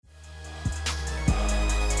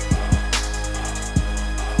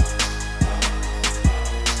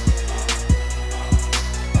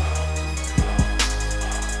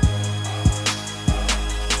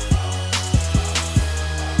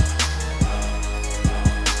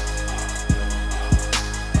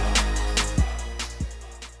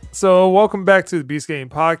So, welcome back to the Beast Game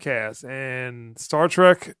Podcast. And Star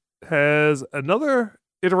Trek has another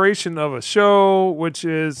iteration of a show, which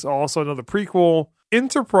is also another prequel.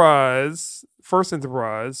 Enterprise, first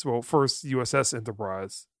USS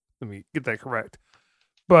Enterprise. Let me get that correct.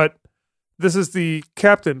 But this is the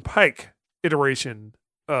Captain Pike iteration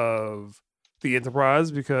of the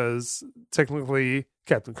Enterprise because technically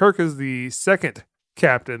Captain Kirk is the second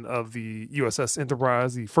captain of the USS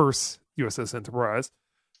Enterprise, the first USS Enterprise.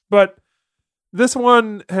 But this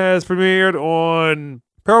one has premiered on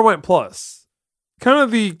Paramount Plus. Kind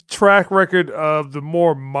of the track record of the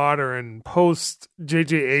more modern post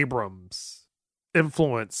J.J. Abrams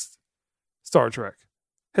influenced Star Trek.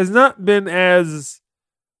 Has not been as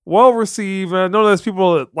well received. I know there's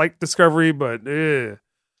people that like Discovery, but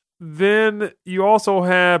Then you also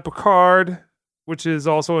have Picard, which is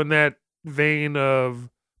also in that vein of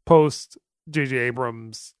post J.J.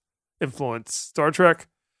 Abrams influence Star Trek.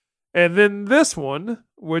 And then this one,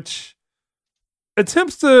 which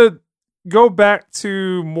attempts to go back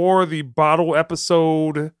to more the bottle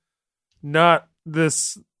episode, not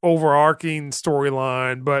this overarching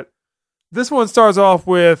storyline, but this one starts off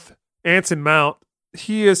with Anson Mount.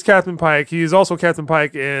 He is Captain Pike. He is also Captain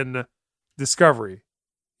Pike in Discovery.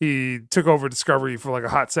 He took over Discovery for like a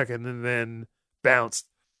hot second and then bounced.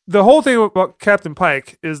 The whole thing about Captain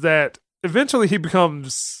Pike is that eventually he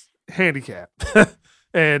becomes handicapped.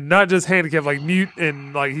 And not just handicapped, like mute,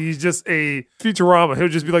 and like he's just a Futurama. He'll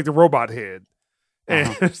just be like the robot head.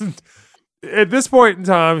 And at this point in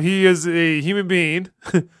time, he is a human being,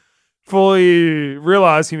 fully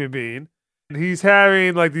realized human being. And he's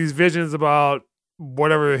having like these visions about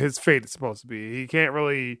whatever his fate is supposed to be. He can't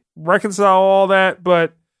really reconcile all that,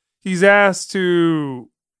 but he's asked to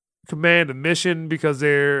command a mission because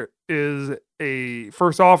there is a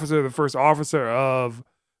first officer of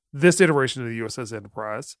this iteration of the USS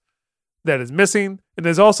Enterprise that is missing. And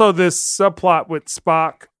there's also this subplot with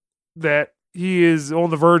Spock that he is on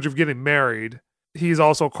the verge of getting married. He's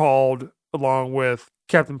also called along with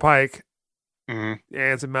Captain Pike and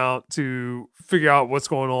Anson Mount to figure out what's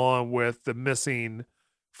going on with the missing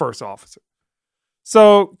first officer.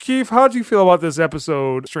 So, Keith, how do you feel about this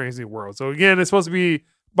episode, Strange New World? So again, it's supposed to be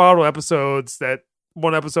bottle episodes that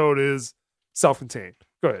one episode is self-contained.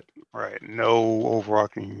 Go ahead. Right. No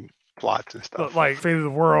overarching plots and stuff. Like Fate of the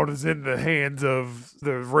World is in the hands of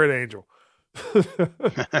the Red Angel.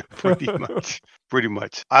 Pretty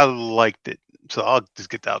much. I liked it. So I'll just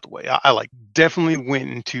get that out of the way. I definitely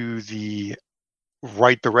went into the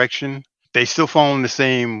right direction. They still following the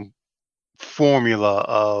same formula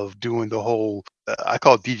of doing the whole I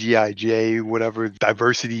call it DGIJ, whatever,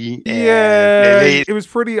 diversity. It was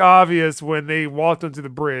pretty obvious when they walked onto the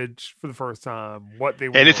bridge for the first time what they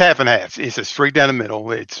were doing. It's half and half. It's a straight down the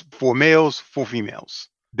middle. It's 4 males, 4 females.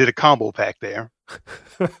 Did a combo pack there.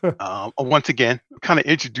 Once again, kind of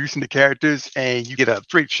introducing the characters, and you get a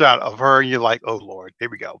straight shot of her, and you're like, oh, Lord, here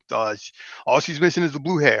we go. All she's missing is the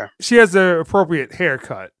blue hair. She has the appropriate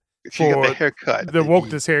haircut. She got the haircut. The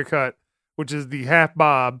wokeness haircut, which is the half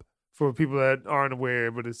bob. For people that aren't aware,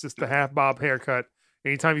 but it's just the half bob haircut.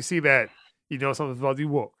 Anytime you see that, you know something's about to be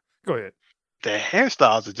woke. Go ahead. The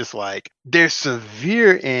hairstyles are just like, they're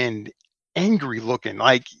severe and angry looking.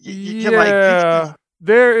 Like,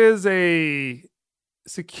 there is a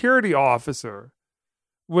security officer,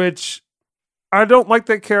 which I don't like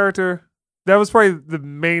that character. That was probably the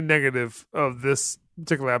main negative of this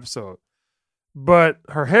particular episode. But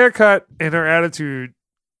her haircut and her attitude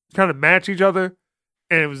kind of match each other.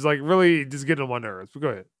 And it was like really just getting on my nerves. But go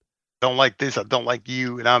ahead. Don't like this. I don't like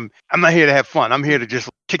you. And I'm not here to have fun. I'm here to just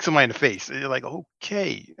kick somebody in the face. And you're like,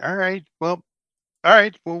 okay, all right. Well,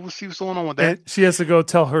 we'll see what's going on with that. And she has to go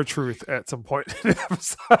tell her truth at some point in the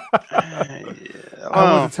episode.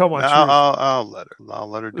 I want to tell my truth. I'll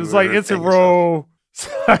let her do it. It's like instant row.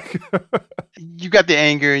 You got the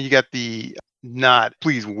anger. You got the not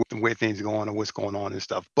pleased with the way things are going and what's going on and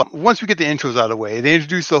stuff. But once we get the intros out of the way, they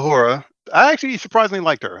introduce Uhura. I actually surprisingly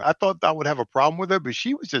liked her. I thought I would have a problem with her, but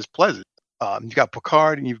she was just pleasant. You got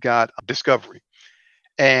Picard and you've got Discovery.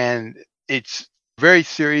 And it's very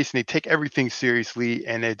serious, and they take everything seriously,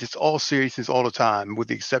 and it's just all seriousness all the time, with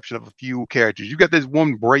the exception of a few characters. You got this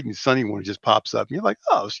one bright and sunny one that just pops up, and you're like,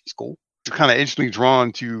 oh, she's cool. You're kind of instantly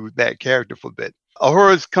drawn to that character for a bit.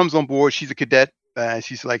 Uhura comes on board. She's a cadet.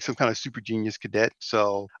 She's like some kind of super genius cadet.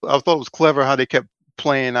 So I thought it was clever how they kept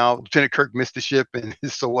playing out. Lieutenant Kirk missed the ship, and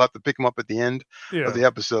so we'll have to pick him up at the end of the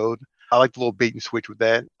episode. I like the little bait and switch with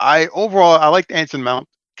that. I liked Anson Mount.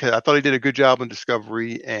 I thought he did a good job on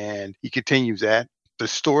Discovery, and he continues that. The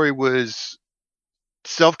story was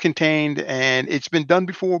self-contained, and it's been done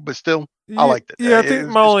before, but still, I liked it. Yeah, I think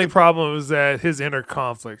my only problem was that his inner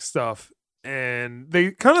conflict stuff. And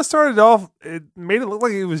they kind of started off, it made it look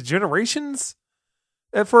like it was Generations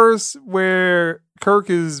at first, where Kirk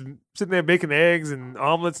is sitting there baking eggs and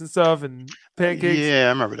omelets and stuff and pancakes. Yeah, I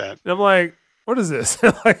remember that. And I'm like, what is this?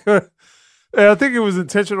 Like, and I think it was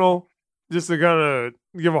intentional just to kind of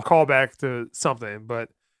give a callback to something, but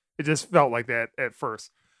it just felt like that at first.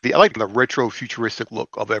 I like the retro futuristic look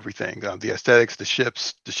of everything. The aesthetics, the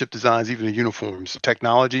ships, the ship designs, even the uniforms,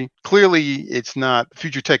 technology. Clearly, it's not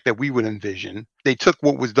future tech that we would envision. They took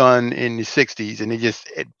what was done in the 60s and they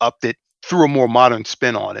just upped it, threw a more modern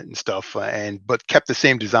spin on it and stuff, but kept the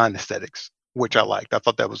same design aesthetics, which I liked. I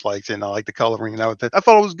thought that was and I liked the coloring and everything. I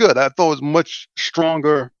thought it was good. I thought it was much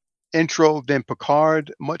stronger intro than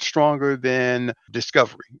Picard, much stronger than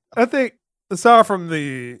Discovery. I think, aside from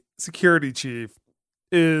the security chief,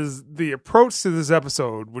 is the approach to this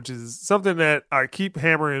episode, which is something that I keep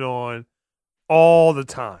hammering on all the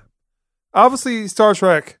time. Obviously, Star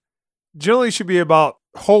Trek generally should be about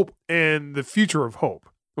hope and the future of hope,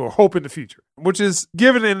 or hope in the future, which is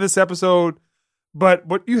given in this episode. But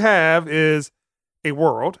what you have is a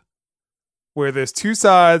world where there's two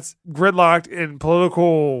sides gridlocked in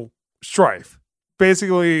political strife,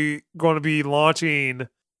 basically going to be launching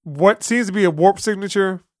what seems to be a warp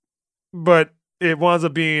signature, but it winds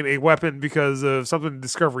up being a weapon because of something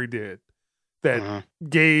Discovery did that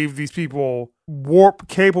gave these people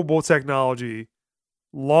warp-capable technology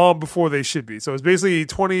long before they should be. So it's basically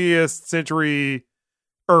 20th century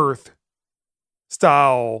Earth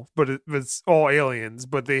style, but it's all aliens.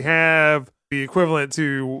 But they have the equivalent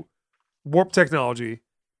to warp technology,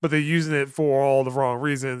 but they're using it for all the wrong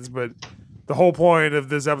reasons. But the whole point of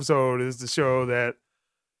this episode is to show that,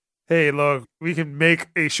 hey, look, we can make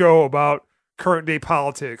a show about current day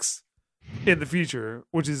politics in the future,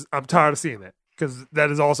 which is, I'm tired of seeing that, because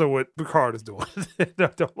that is also what Picard is doing. I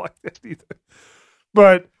don't like that either.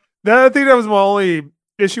 But I think that was my only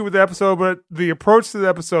issue with the episode, but the approach to the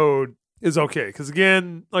episode is okay. Because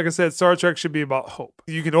again, like I said, Star Trek should be about hope.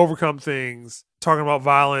 You can overcome things, talking about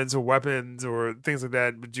violence or weapons or things like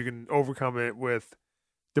that, but you can overcome it with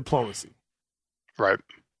diplomacy. Right.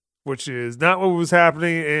 Which is not what was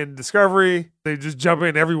happening in Discovery. They just jump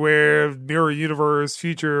in everywhere, mirror universe,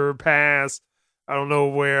 future, past. I don't know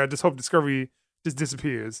where. I just hope Discovery just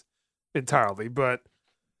disappears entirely. But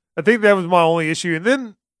I think that was my only issue. And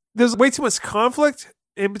then there's way too much conflict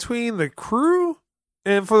in between the crew.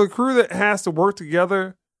 And for the crew that has to work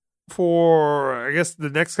together for, I guess,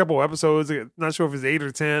 the next couple of episodes, I'm not sure if it's 8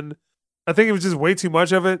 or 10. I think it was just way too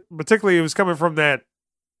much of it. Particularly, it was coming from that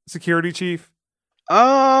security chief. A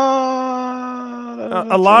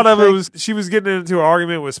lot of it was, she was getting into an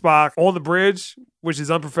argument with Spock on the bridge, which is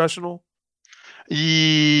unprofessional.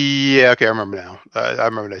 Yeah, okay, I remember now. I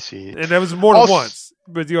remember that scene. And that was more than once.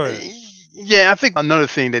 But go ahead. Yeah, I think another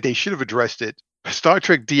thing that they should have addressed it, Star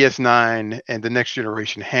Trek DS9 and The Next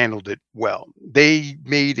Generation handled it well. They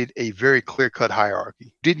made it a very clear-cut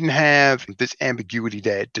hierarchy. Didn't have this ambiguity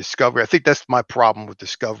that Discovery, I think that's my problem with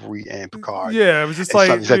Discovery and Picard. Yeah, it was just like,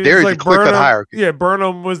 there's a clear-cut hierarchy. Yeah,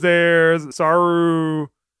 Burnham was there, Saru.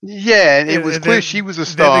 Yeah, and it was clear she was a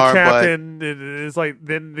star. Then the captain, it's like,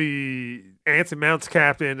 then the Anson Mount's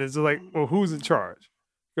captain is like, well, who's in charge?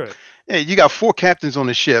 Good. Yeah, you got 4 captains on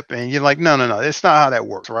the ship, and you're like, no, that's not how that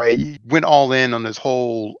works, right? You went all in on this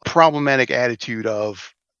whole problematic attitude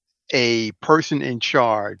of a person in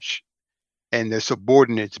charge and their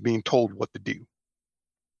subordinates being told what to do.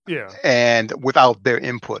 Yeah. And without their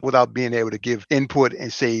input, without being able to give input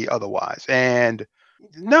and say otherwise. And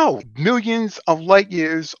no, millions of light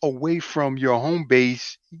years away from your home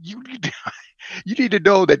base, you need to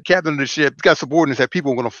know that captain of the ship got subordinates that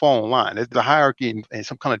people are going to fall in line. There's a hierarchy and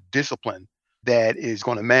some kind of discipline that is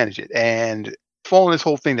going to manage it. And following this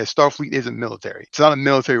whole thing that Starfleet isn't military. It's not a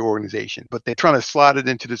military organization, but they're trying to slide it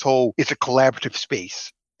into this whole, it's a collaborative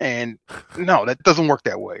space. And no, that doesn't work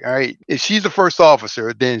that way. All right. If she's the first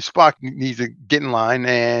officer, then Spock needs to get in line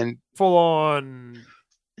and full on.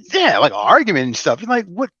 Yeah, like argument and stuff. You're like,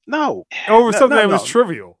 what? No. Over something that was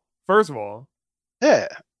trivial, first of all. Yeah.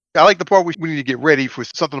 I like the part where we need to get ready for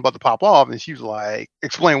something about to pop off. And she was like,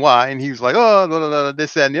 explain why. And he was like, oh, blah, blah, blah,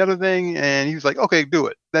 this, that, and the other thing. And he was like, okay, do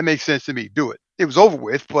it. That makes sense to me. Do it. It was over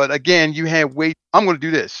with. But again, you had wait. I'm going to do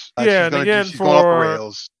this. Yeah, and again, she's going off the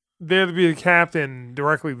rails. There to be a captain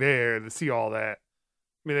directly there to see all that.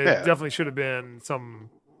 I mean, it definitely should have been some,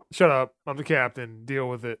 shut up, I'm the captain, deal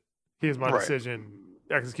with it. Here's my decision.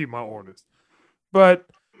 Execute my orders. But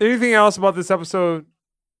anything else about this episode?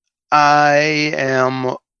 I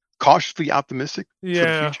am cautiously optimistic for the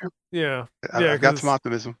Yeah, future. yeah, I got some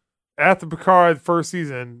optimism. after Picard first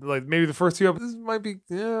season, like maybe the first 2 episodes might be.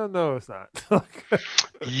 Yeah, no, it's not.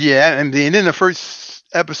 Yeah, and then the first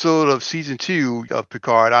episode of season 2 of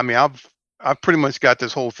Picard, I mean, I've pretty much got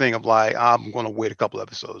this whole thing of like, I'm going to wait a couple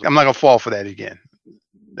episodes. I'm not going to fall for that again.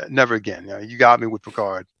 Never again. You know, you got me with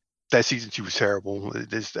Picard. That season 2 was terrible.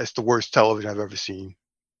 That's the worst television I've ever seen.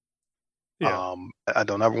 Yeah. I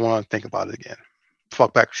don't ever want to think about it again.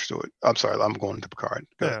 Fuck Patrick Stewart. I'm sorry, I'm going to Picard.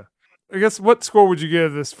 Yeah. I guess what score would you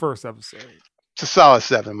give this first episode? It's a solid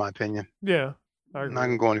 7 in my opinion. Yeah. I'm not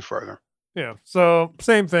going to go any further. Yeah. So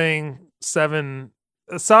same thing, 7.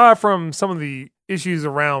 Aside from some of the issues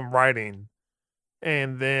around writing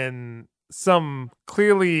and then some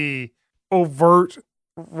clearly overt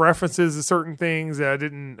references to certain things that I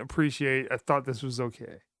didn't appreciate, I thought this was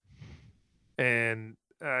okay. And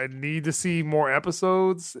I need to see more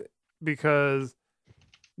episodes because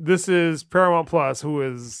this is Paramount Plus, who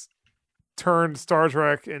has turned Star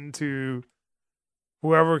Trek into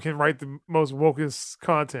whoever can write the most wokest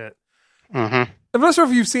content. Mm-hmm. I'm not sure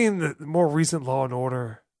if you've seen the more recent Law and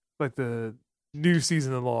Order, like the new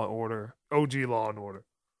season of Law and Order, OG Law and Order.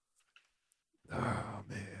 Oh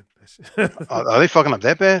man, Are they fucking up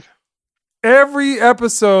that bad? Every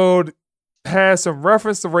episode has some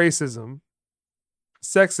reference to racism,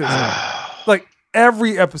 sexism, like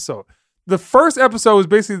every episode. The first episode was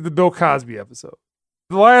basically the Bill Cosby episode.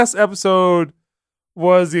 The last episode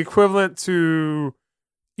was the equivalent to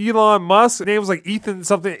Elon Musk. His name was like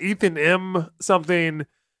Ethan M something,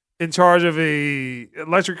 in charge of a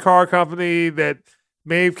electric car company that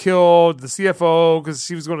may have killed the CFO because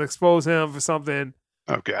she was going to expose him for something.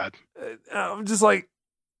 Oh God. I'm just like,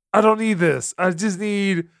 I don't need this. I just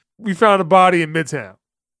need, we found a body in Midtown.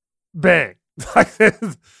 Bang. Like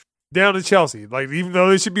down to Chelsea. Like, even though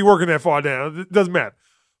they should be working that far down, it doesn't matter.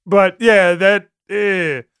 But yeah,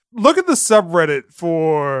 look at the subreddit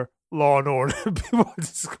for Law and Order. People are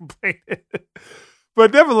just complaining.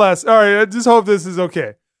 But nevertheless, all right, I just hope this is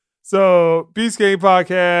okay. So, Beast Game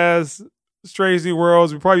Podcast, Strange New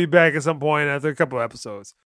Worlds, we'll probably be back at some point after a couple episodes.